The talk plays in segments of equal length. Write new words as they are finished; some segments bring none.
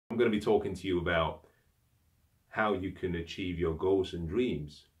going to be talking to you about how you can achieve your goals and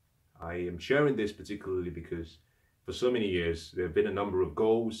dreams. I am sharing this particularly because for so many years there have been a number of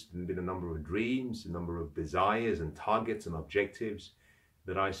goals, there have been a number of dreams, a number of desires and targets and objectives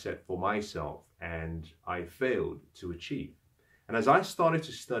that I set for myself and I failed to achieve. And as I started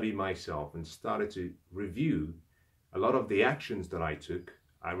to study myself and started to review a lot of the actions that I took,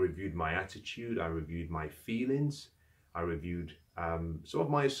 I reviewed my attitude, I reviewed my feelings, I reviewed some of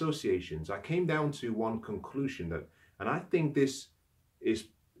my associations. I came down to one conclusion that, and I think this is,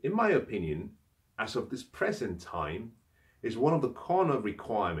 in my opinion, as of this present time, is one of the corner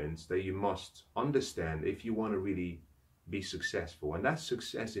requirements that you must understand if you want to really be successful. And that's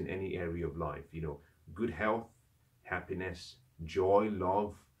success in any area of life. You know, good health, happiness, joy,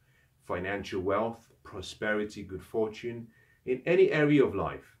 love, financial wealth, prosperity, good fortune. In any area of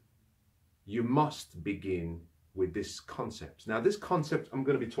life, you must begin with this concept. Now, this concept I'm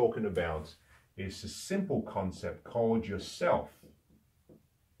going to be talking about is a simple concept called your self-image.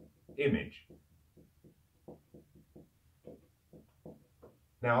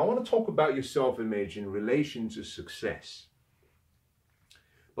 Now, I want to talk about your self-image in relation to success.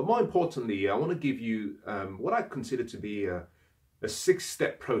 But more importantly, I want to give you what I consider to be a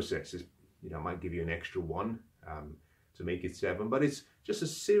 6-step process. You know, I might give you an extra one to make it 7, but it's just a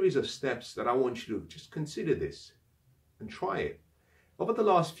series of steps that I want you to just consider this and try it. Over the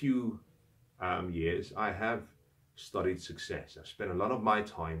last few years, I have studied success. I've spent a lot of my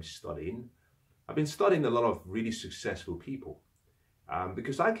time studying. I've been studying a lot of really successful people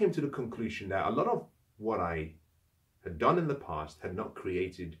because I came to the conclusion that a lot of what I had done in the past had not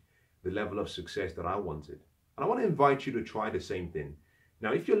created the level of success that I wanted. And I want to invite you to try the same thing.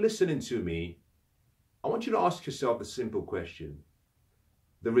 Now, if you're listening to me, I want you to ask yourself the simple question.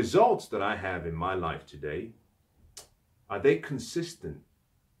 The results that I have in my life today, are they consistent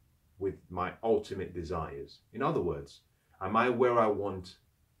with my ultimate desires? In other words, am I where I want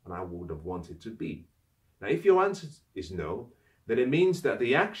and I would have wanted to be? Now, if your answer is no, then it means that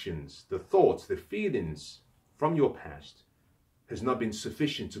the actions, the thoughts, the feelings from your past has not been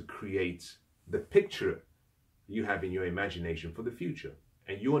sufficient to create the picture you have in your imagination for the future.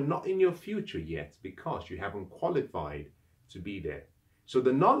 And you are not in your future yet because you haven't qualified to be there. So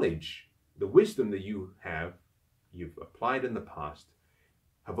the knowledge, the wisdom that you've applied in the past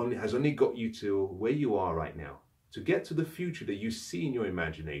has only got you to where you are right now. To get to the future that you see in your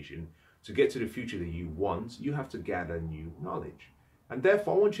imagination, to get to the future that you want, you have to gather new knowledge. And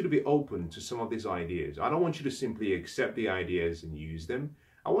therefore, I want you to be open to some of these ideas. I don't want you to simply accept the ideas and use them.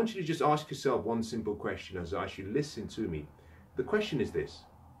 I want you to just ask yourself one simple question as I should listen to me. The question is this: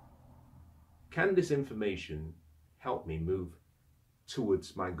 can this information help me move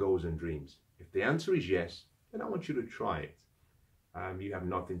towards my goals and dreams? If the answer is yes, then I want you to try it. You have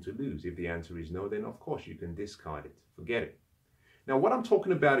nothing to lose. If the answer is no, then of course you can discard it. Forget it. Now, what I'm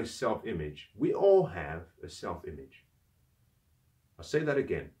talking about is self-image. We all have a self-image. I'll say that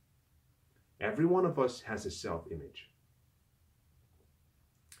again. Every one of us has a self-image.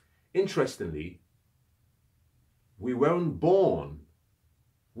 Interestingly, we weren't born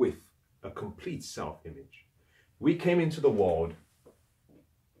with a complete self-image. We came into the world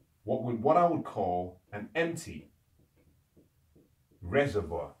what I would call an empty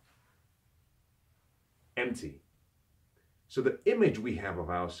reservoir. Empty. So the image we have of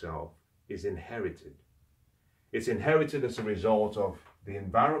ourselves is inherited. It's inherited as a result of the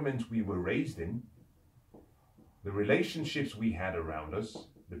environment we were raised in, the relationships we had around us,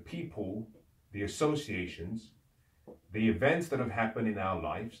 the people, the associations, the events that have happened in our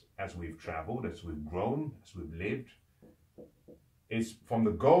lives as we've traveled, as we've grown, as we've lived. It's from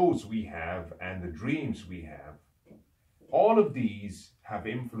the goals we have and the dreams we have. All of these have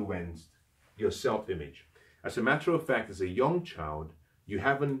influenced your self-image. As a matter of fact, as a young child, you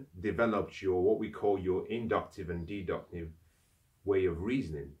haven't developed what we call your inductive and deductive way of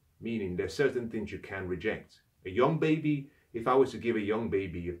reasoning, meaning there's certain things you can reject. A young baby, if I was to give a young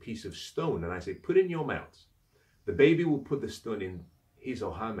baby a piece of stone and I say, put it in your mouth, the baby will put the stone in his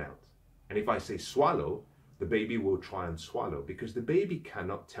or her mouth. And if I say swallow, the baby will try and swallow because the baby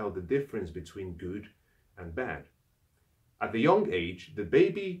cannot tell the difference between good and bad. At the young age, the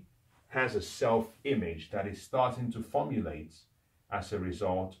baby has a self-image that is starting to formulate as a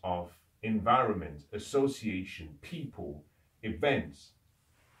result of environment, association, people, events.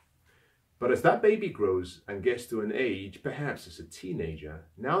 But as that baby grows and gets to an age, perhaps as a teenager,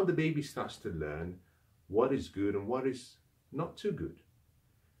 now the baby starts to learn what is good and what is not too good.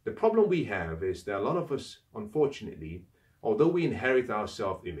 The problem we have is that a lot of us, unfortunately, although we inherit our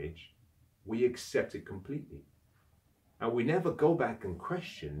self-image, we accept it completely. And we never go back and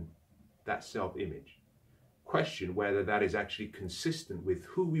question that self-image. Question whether that is actually consistent with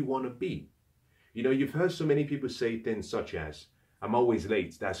who we want to be. You know, you've heard so many people say things such as, I'm always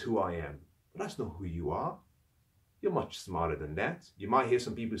late, that's who I am. But that's not who you are. You're much smarter than that. You might hear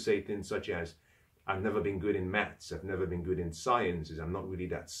some people say things such as, I've never been good in maths, I've never been good in sciences, I'm not really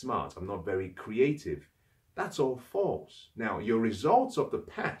that smart, I'm not very creative. That's all false. Now, your results of the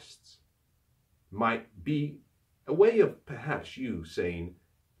past might be a way of perhaps you saying,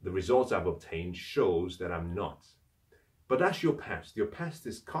 the results I've obtained shows that I'm not. But that's your past. Your past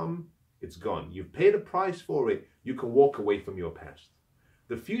is come, it's gone. You've paid a price for it, you can walk away from your past.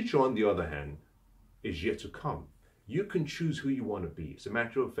 The future, on the other hand, is yet to come. You can choose who you want to be. As a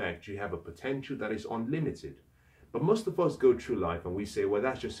matter of fact, you have a potential that is unlimited. But most of us go through life and we say, well,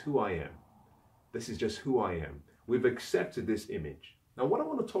 that's just who I am. This is just who I am. We've accepted this image. Now, what I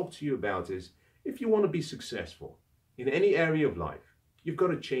want to talk to you about is, if you want to be successful in any area of life, you've got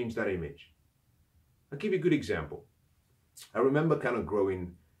to change that image. I'll give you a good example. I remember kind of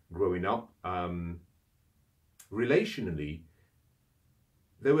growing up, relationally,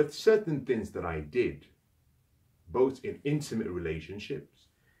 there were certain things that I did, both in intimate relationships,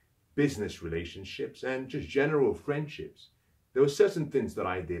 business relationships, and just general friendships. There were certain things that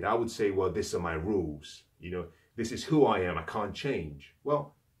I did. I would say, well, these are my rules. You know, this is who I am. I can't change.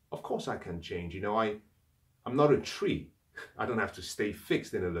 Well, of course I can change. You know, I'm not a tree. I don't have to stay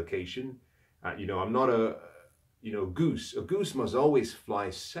fixed in a location. You know, I'm not a goose. A goose must always fly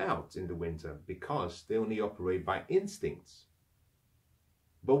south in the winter because they only operate by instincts.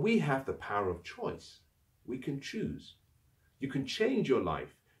 But we have the power of choice. We can choose. You can change your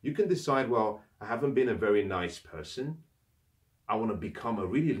life. You can decide, well, I haven't been a very nice person. I want to become a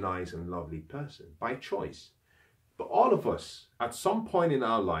really nice and lovely person by choice. But all of us, at some point in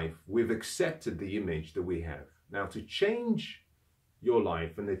our life, we've accepted the image that we have. Now, to change your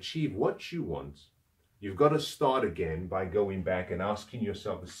life and achieve what you want, you've got to start again by going back and asking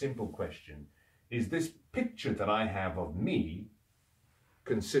yourself a simple question. Is this picture that I have of me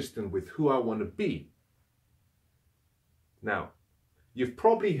consistent with who I want to be? Now, you've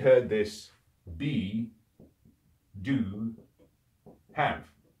probably heard this: be, do, have.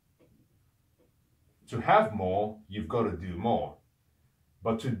 To have more, you've got to do more.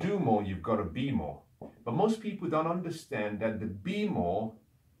 But to do more, you've got to be more. But most people don't understand that the be more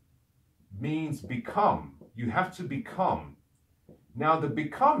means become. You have to become. Now, the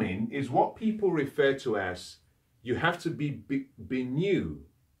becoming is what people refer to as, you have to be new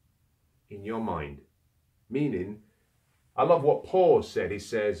in your mind. Meaning, I love what Paul said. He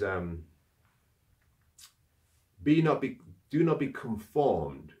says, do not be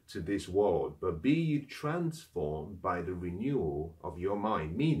conformed to this world, but be ye transformed by the renewal of your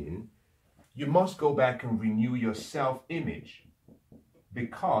mind. Meaning, you must go back and renew your self-image,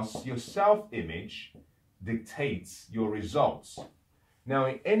 because your self-image dictates your results. Now,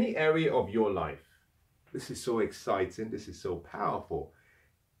 in any area of your life, this is so exciting, this is so powerful.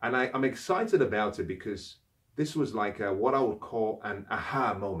 And I'm excited about it because this was like what I would call an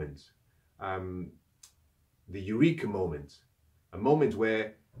aha moment, the eureka moment, a moment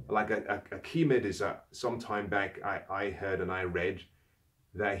where, like a keymed is some time back, I heard and I read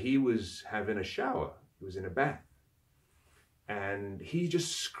that he was having a shower, he was in a bath, and he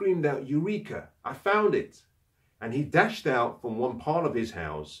just screamed out, "Eureka, I found it." And he dashed out from one part of his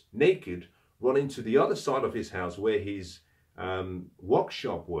house, naked, running to the other side of his house where his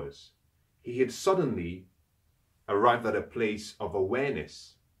workshop was. He had suddenly arrived at a place of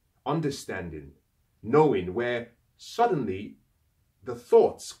awareness, understanding, knowing, where suddenly the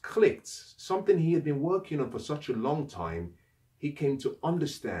thoughts clicked. Something he had been working on for such a long time, he came to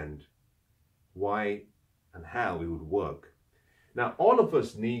understand why and how it would work. Now, all of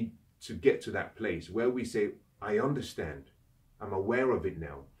us need to get to that place where we say, I understand, I'm aware of it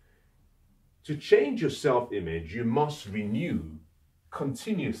now. To change your self-image, you must renew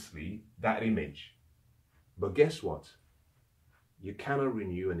continuously that image. But guess what? You cannot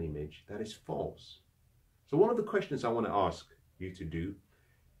renew an image that is false. So one of the questions I want to ask you to do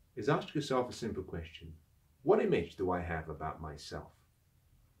is ask yourself a simple question. What image do I have about myself?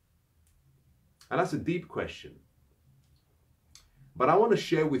 And that's a deep question. But I want to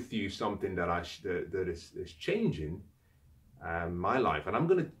share with you something that is changing my life. And I'm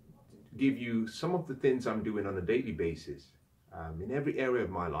going to give you some of the things I'm doing on a daily basis in every area of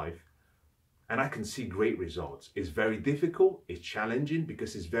my life. And I can see great results. It's very difficult, it's challenging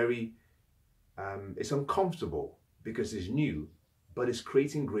because it's very, it's uncomfortable because it's new, but it's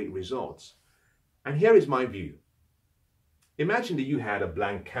creating great results. And here is my view. Imagine that you had a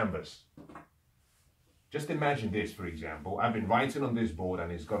blank canvas. Just imagine this, for example. I've been writing on this board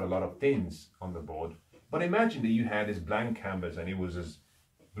and it's got a lot of things on the board. But imagine that you had this blank canvas and it was as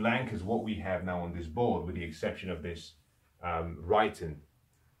blank as what we have now on this board, with the exception of this writing.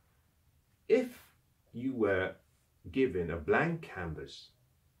 If you were given a blank canvas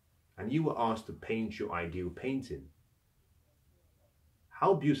and you were asked to paint your ideal painting,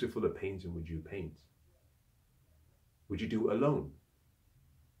 how beautiful a painting would you paint? Would you do it alone?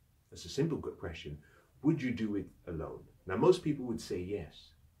 That's a simple good question. Would you do it alone? Now, most people would say yes.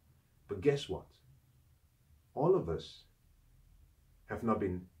 But guess what? All of us have not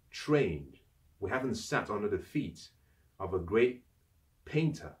been trained. We haven't sat under the feet of a great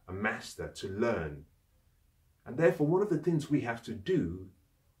painter, a master, to learn. And therefore, one of the things we have to do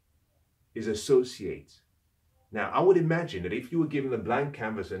is associate. Now, I would imagine that if you were given a blank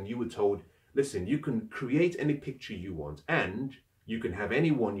canvas and you were told, listen, you can create any picture you want and you can have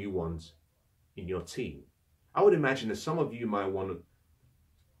anyone you want in your team. I would imagine that some of you might want to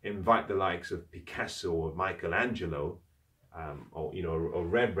invite the likes of Picasso or Michelangelo or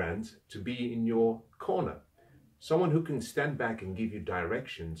Rembrandt to be in your corner. Someone who can stand back and give you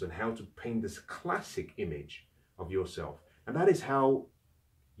directions on how to paint this classic image of yourself. And that is how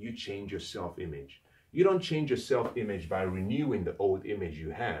you change your self-image. You don't change your self-image by renewing the old image you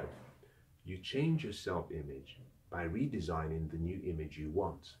have. You change your self-image by redesigning the new image you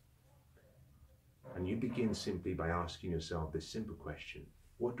want. And you begin simply by asking yourself this simple question: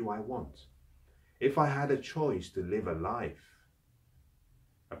 what do I want? If I had a choice to live a life,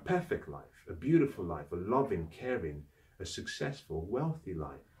 a perfect life, a beautiful life, a loving, caring, a successful, wealthy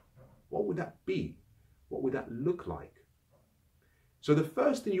life, what would that be? What would that look like? So the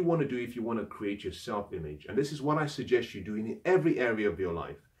first thing you want to do if you want to create your self-image, and this is what I suggest you do in every area of your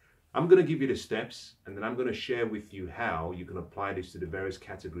life. I'm going to give you the steps, and then I'm going to share with you how you can apply this to the various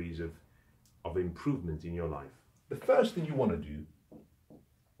categories of improvement in your life. The first thing you want to do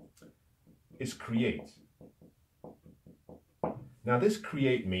is create. Now, this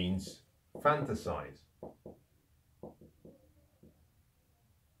create means fantasize.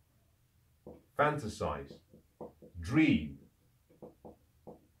 Fantasize. Dream.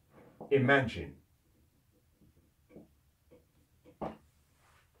 Imagine.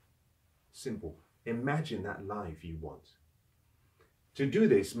 Simple. Imagine that life you want. To do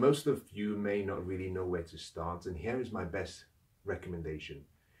this, most of you may not really know where to start, and here is my best recommendation.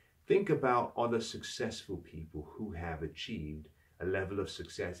 Think about other successful people who have achieved a level of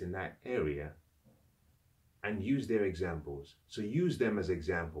success in that area and use their examples. So use them as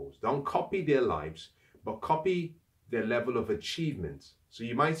examples. Don't copy their lives, but copy their level of achievement. So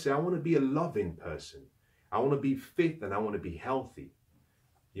you might say, I want to be a loving person. I want to be fit and I want to be healthy.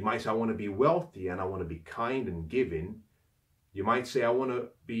 You might say, I want to be wealthy and I want to be kind and giving. You might say, I want to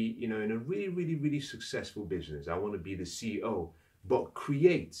be, in a really, really, really successful business. I want to be the CEO. But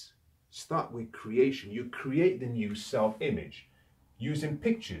create. Start with creation. You create the new self-image using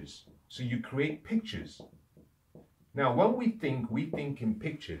pictures. So you create pictures. Now, when we think in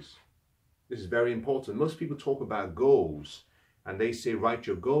pictures. This is very important. Most people talk about goals and they say, write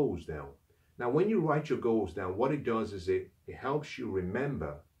your goals down. Now, when you write your goals down, what it does is it helps you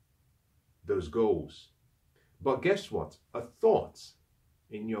remember those goals. But guess what? A thought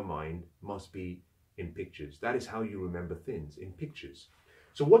in your mind must be in pictures. That is how you remember things, in pictures.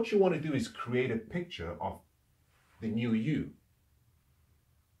 So what you want to do is create a picture of the new you.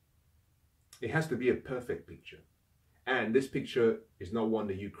 It has to be a perfect picture. And this picture is not one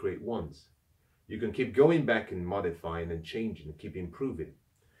that you create once. You can keep going back and modifying and changing and keep improving.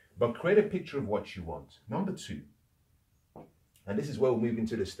 But create a picture of what you want. Number 2, and this is where we'll move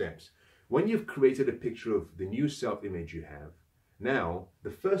into the steps. When you've created a picture of the new self-image you have, now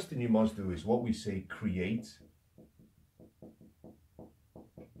the first thing you must do is what we say, create,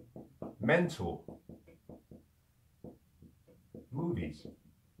 mentor, movies.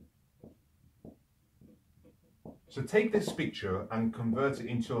 So take this picture and convert it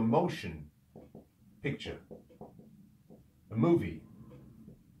into a motion picture, a movie.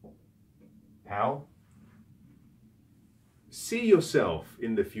 How? See yourself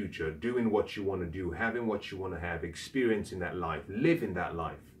in the future doing what you want to do, having what you want to have, experiencing that life, living that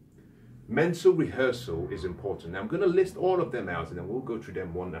life. Mental rehearsal is important. Now, I'm going to list all of them out and then we'll go through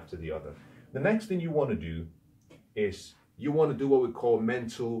them one after the other. The next thing you want to do is you want to do what we call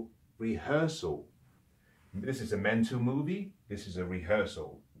mental rehearsal. This is a mental movie. This is a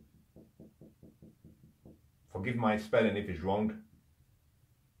rehearsal. Forgive my spelling if it's wrong.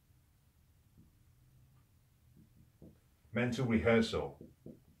 Mental rehearsal.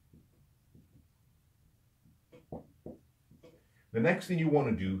 The next thing you want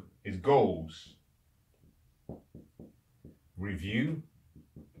to do is goals. review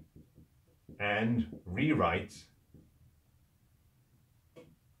and rewrite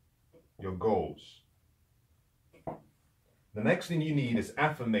your goals. The next thing you need is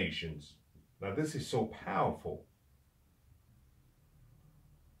affirmations. Now this is so powerful.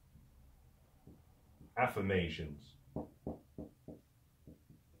 Affirmations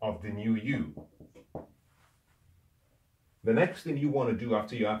of the new you. The next thing you want to do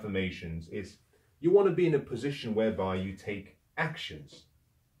after your affirmations is you want to be in a position whereby you take actions.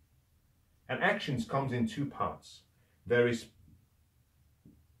 And actions comes in two parts. There is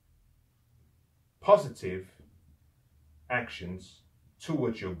positive actions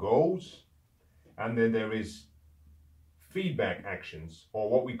towards your goals, and then there is feedback actions, or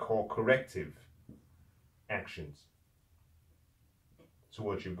what we call corrective actions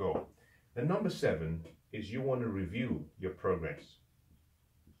towards your goal. And number 7 is you want to review your progress.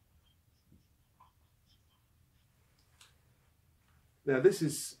 Now this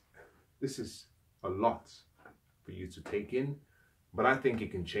is a lot for you to take in, but I think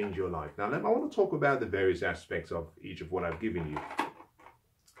it can change your life. Now I want to talk about the various aspects of each of what I've given you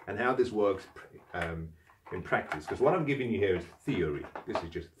and how this works in practice, because what I'm giving you here is theory. This is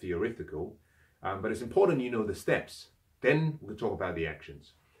just theoretical, but it's important you know the steps. Then we'll talk about the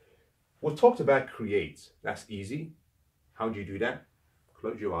actions. We've talked about create. That's easy. How do you do that?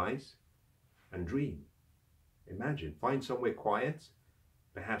 Close your eyes and dream. Imagine. Find somewhere quiet,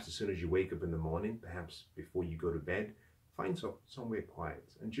 perhaps as soon as you wake up in the morning, perhaps before you go to bed. Find somewhere quiet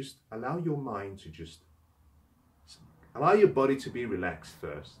and just allow your mind to allow your body to be relaxed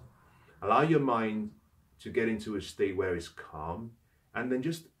first. Allow your mind to get into a state where it's calm, and then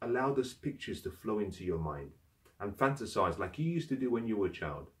just allow those pictures to flow into your mind and fantasize like you used to do when you were a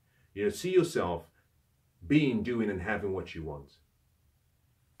child. You know, see yourself being, doing, and having what you want.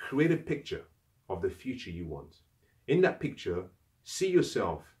 Create a picture of the future you want. In that picture, see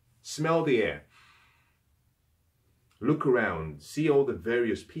yourself, smell the air, look around, see all the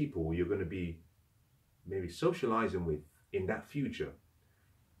various people you're going to be maybe socializing with in that future.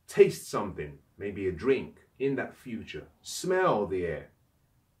 Taste something, maybe a drink in that future. Smell the air.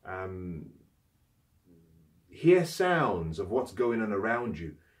 Hear sounds of what's going on around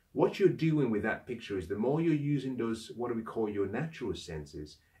you. What you're doing with that picture is the more you're using those, what do we call your natural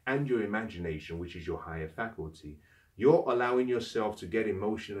senses, and your imagination, which is your higher faculty, you're allowing yourself to get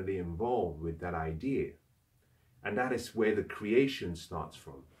emotionally involved with that idea. And that is where the creation starts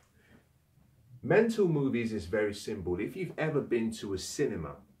from. Mental movies is very simple. If you've ever been to a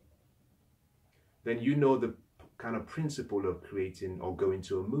cinema, then you know the kind of principle of creating or going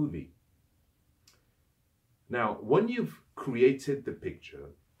to a movie. Now, when you've created the picture,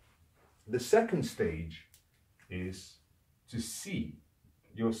 the second stage is to see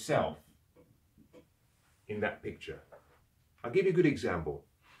yourself in that picture. I'll give you a good example.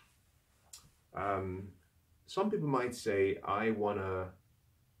 Some people might say, I've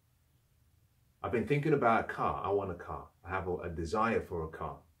been thinking about a car. I want a car. I have a desire for a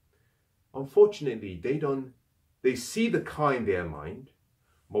car. Unfortunately, they see the car in their mind,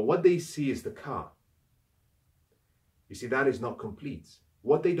 but what they see is the car. You see, that is not complete.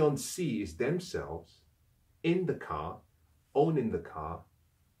 What they don't see is themselves in the car, owning the car,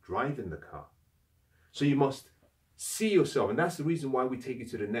 driving the car. So you must see yourself, and that's the reason why we take you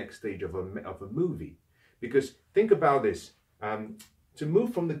to the next stage of a movie. Because think about this, to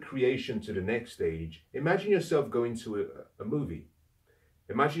move from the creation to the next stage, imagine yourself going to a movie.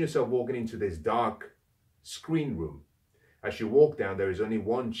 Imagine yourself walking into this dark screen room. As you walk down, there is only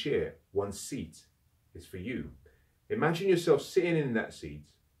one chair, one seat. It's for you. Imagine yourself sitting in that seat.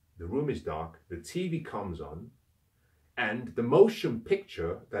 The room is dark, the TV comes on, and the motion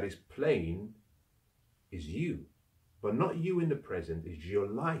picture that is playing is you. But not you in the present, it's your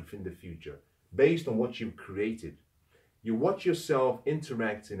life in the future, based on what you've created. You watch yourself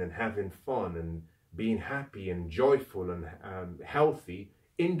interacting and having fun and being happy and joyful and healthy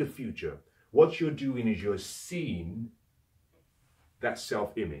in the future. What you're doing is you're seeing that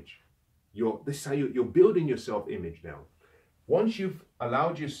self-image. This is how you're building your self-image now. Once you've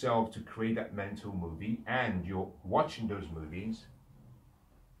allowed yourself to create that mental movie and you're watching those movies,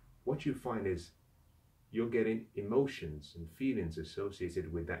 what you find is you're getting emotions and feelings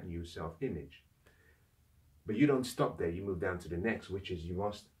associated with that new self-image. But you don't stop there. You move down to the next, which is you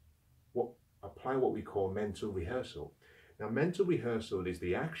must apply what we call mental rehearsal. Now, mental rehearsal is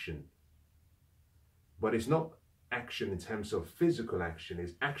the action, but it's not action in terms of physical action,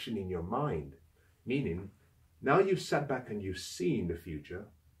 it's action in your mind. Meaning, now you've sat back and you've seen the future,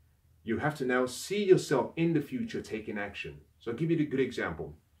 you have to now see yourself in the future taking action. So I'll give you a good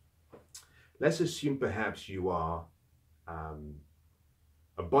example. Let's assume perhaps you are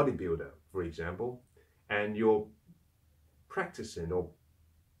a bodybuilder, for example, and you're practicing or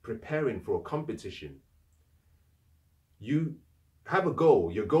preparing for a competition, you have a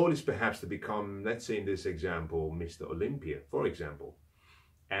goal. Your goal is perhaps to become, let's say in this example, Mr. Olympia, for example,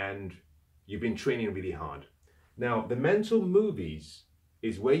 and you've been training really hard. Now, the mental movies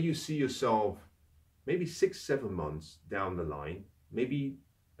is where you see yourself maybe 6-7 months down the line, maybe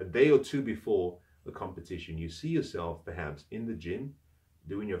a day or two before the competition. You see yourself perhaps in the gym,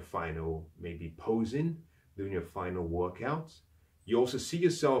 doing your final, maybe posing, doing your final workouts. You also see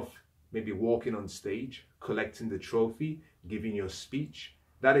yourself maybe walking on stage, collecting the trophy, giving your speech.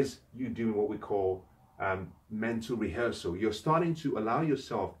 That is you doing what we call mental rehearsal. You're starting to allow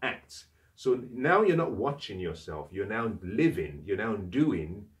yourself act. So now you're not watching yourself, you're now living, you're now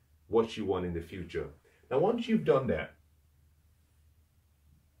doing what you want in the future. Now, once you've done that,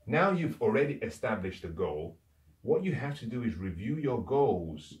 now you've already established a goal. What you have to do is review your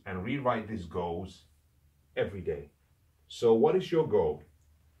goals and rewrite these goals every day. So what is your goal?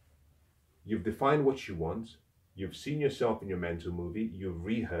 You've defined what you want. You've seen yourself in your mental movie. You've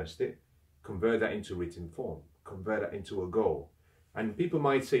rehearsed it. Convert that into written form. Convert that into a goal. And people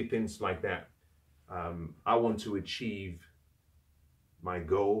might say things like that. I want to achieve my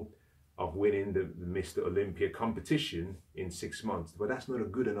goal of winning the Mr. Olympia competition in 6 months. But that's not a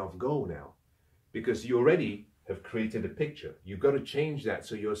good enough goal now, because you already have created a picture. You've got to change that.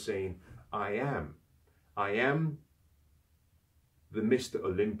 So you're saying, I am the Mr.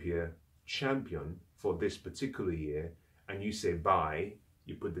 Olympia champion for this particular year. And you say by,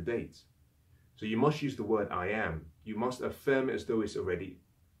 you put the date. So you must use the word I am. You must affirm it as though it's already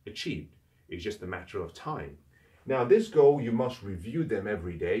achieved. It's just a matter of time. Now, this goal, you must review them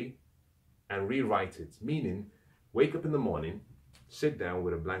every day and rewrite it. Meaning, wake up in the morning, sit down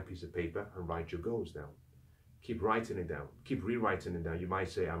with a blank piece of paper and write your goals down. Keep writing it down. Keep rewriting it down. You might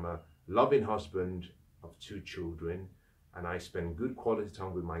say, I'm a loving husband of 2 children, and I spend good quality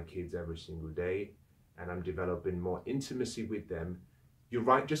time with my kids every single day, and I'm developing more intimacy with them.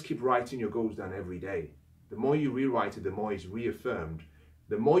 Just keep writing your goals down every day. The more you rewrite it, the more it's reaffirmed.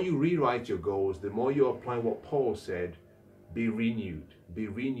 The more you rewrite your goals, the more you apply what Paul said, be renewed. Be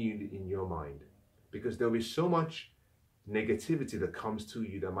renewed in your mind. Because there is so much negativity that comes to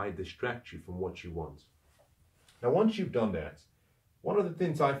you that might distract you from what you want. Now, once you've done that, one of the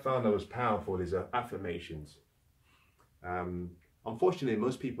things I found that was powerful is affirmations. Unfortunately,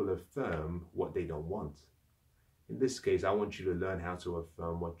 most people affirm what they don't want. In this case, I want you to learn how to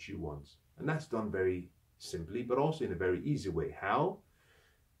affirm what you want. And that's done very simply, but also in a very easy way. How?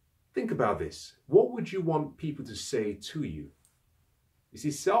 Think about this. What would you want people to say to you? You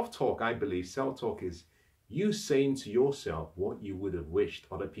see, self-talk, I believe, self-talk is you saying to yourself what you would have wished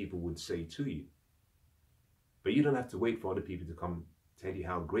other people would say to you. But you don't have to wait for other people to come tell you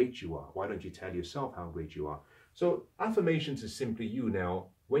how great you are. Why don't you tell yourself how great you are? So affirmations is simply you now.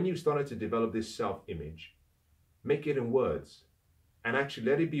 When you started to develop this self-image, make it in words. And actually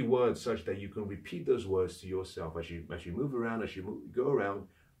let it be words such that you can repeat those words to yourself as you move around, go around,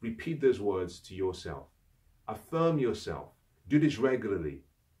 repeat those words to yourself. Affirm yourself. Do this regularly.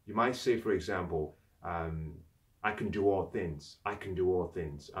 You might say, for example, I can do all things. I can do all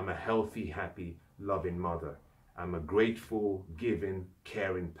things. I'm a healthy, happy, loving mother. I'm a grateful, giving,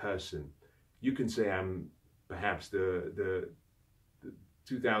 caring person. You can say I'm perhaps the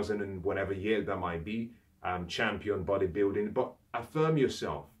 2000 and whatever year that might be, champion bodybuilding, but affirm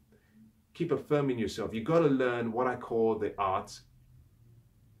yourself. Keep affirming yourself. You've got to learn what I call the art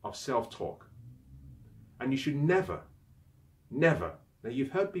of self-talk. And you should never, now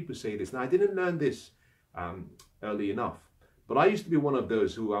you've heard people say this. Now, I didn't learn this early enough, but I used to be one of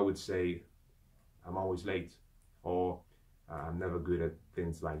those who I would say, I'm always late, or I'm never good at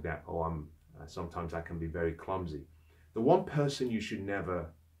things like that, or sometimes I can be very clumsy. The one person you should never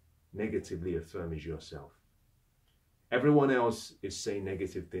negatively affirm is yourself. Everyone else is saying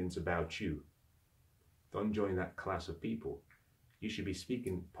negative things about you. Don't join that class of people. You should be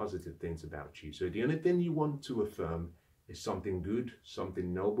speaking positive things about you. So the only thing you want to affirm is something good,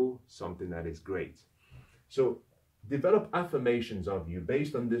 something noble, something that is great. So develop affirmations of you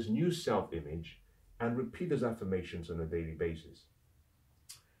based on this new self-image and repeat those affirmations on a daily basis.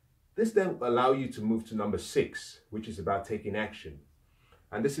 This then will allow you to move to number 6, which is about taking action.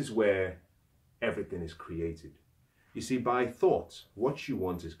 And this is where everything is created. You see, by thought, what you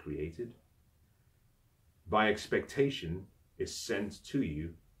want is created. By expectation, is sent to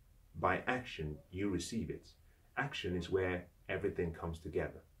you. By action, you receive it. Action is where everything comes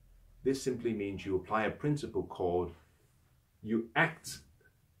together. This simply means you apply a principle called you act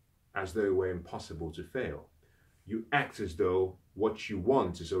as though it were impossible to fail. you act as though what you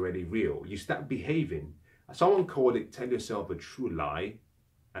want is already real. You start behaving. Someone called it, tell yourself a true lie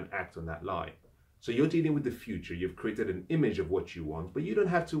and act on that lie. So you're dealing with the future. You've created an image of what you want, but you don't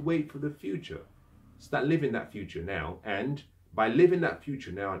have to wait for the future. Start living that future now. And by living that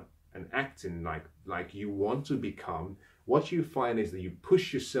future now and acting like you want to become, what you find is that you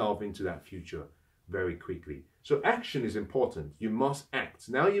push yourself into that future very quickly. So action is important. You must act.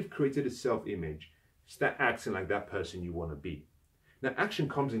 Now you've created a self-image. Start acting like that person you want to be. Now, action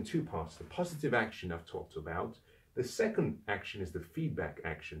comes in two parts. The positive action I've talked about. The second action is the feedback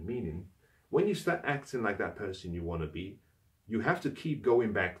action, meaning when you start acting like that person you want to be, you have to keep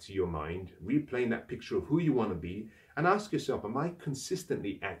going back to your mind, replaying that picture of who you want to be, and ask yourself, am I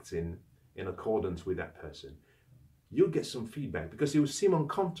consistently acting in accordance with that person? You'll get some feedback because it will seem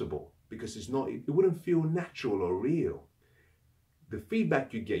uncomfortable, because it wouldn't feel natural or real. The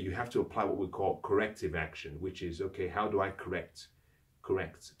feedback you get, you have to apply what we call corrective action, which is, okay, how do I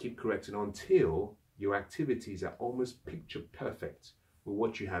keep correcting until your activities are almost picture perfect with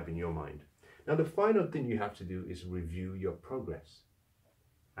what you have in your mind. Now, the final thing you have to do is review your progress.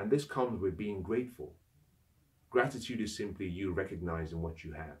 And this comes with being grateful. Gratitude is simply you recognizing what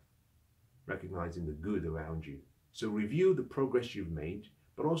you have, recognizing the good around you. So review the progress you've made,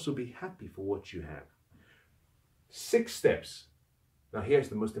 but also be happy for what you have. 6 steps. Now, here's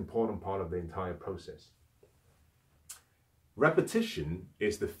the most important part of the entire process. Repetition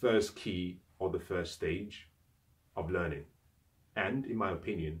is the first key or the first stage of learning. And in my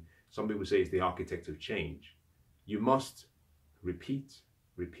opinion, some people say it's the architect of change. You must repeat,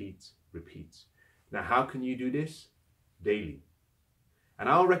 repeat, repeat. Now, how can you do this? Daily. And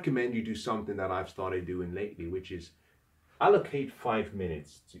I'll recommend you do something that I've started doing lately, which is allocate 5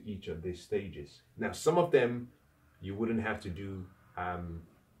 minutes to each of these stages. Now, some of them you wouldn't have to do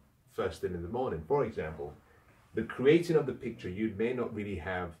first thing in the morning. For example, the creating of the picture, you may not really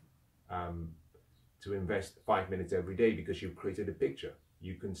have to invest 5 minutes every day because you've created a picture.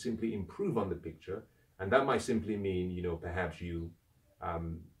 You can simply improve on the picture, and that might simply mean, perhaps you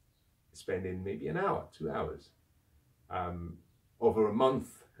spending maybe an hour, 2 hours, over a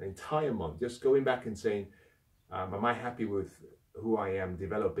month, an entire month, just going back and saying, am I happy with who I am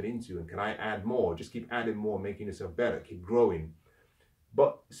developing into, and can I add more? Just keep adding more, making yourself better, keep growing.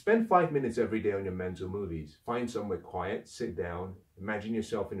 But spend 5 minutes every day on your mental movies. Find somewhere quiet, sit down, imagine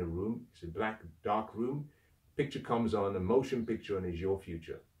yourself in a room. It's a black, dark room. Picture comes on, a motion picture, and is your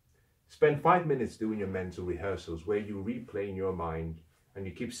future. Spend 5 minutes doing your mental rehearsals where you replay in your mind and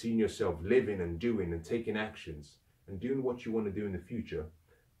you keep seeing yourself living and doing and taking actions and doing what you want to do in the future.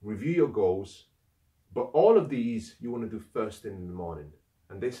 Review your goals, but all of these you want to do first thing in the morning.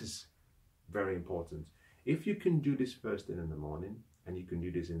 And this is very important. If you can do this first thing in the morning, and you can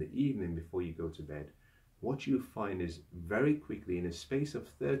do this in the evening before you go to bed, what you find is very quickly, in a space of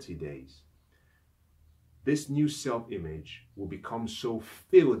 30 days, this new self-image will become so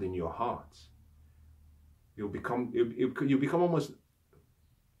filled in your heart. You'll become almost,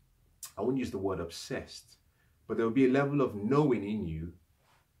 I wouldn't use the word obsessed, but there will be a level of knowing in you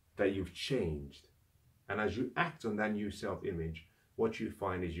that you've changed. And as you act on that new self-image, what you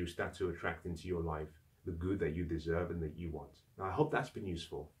find is you start to attract into your life the good that you deserve and that you want. Now, I hope that's been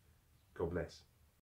useful. God bless.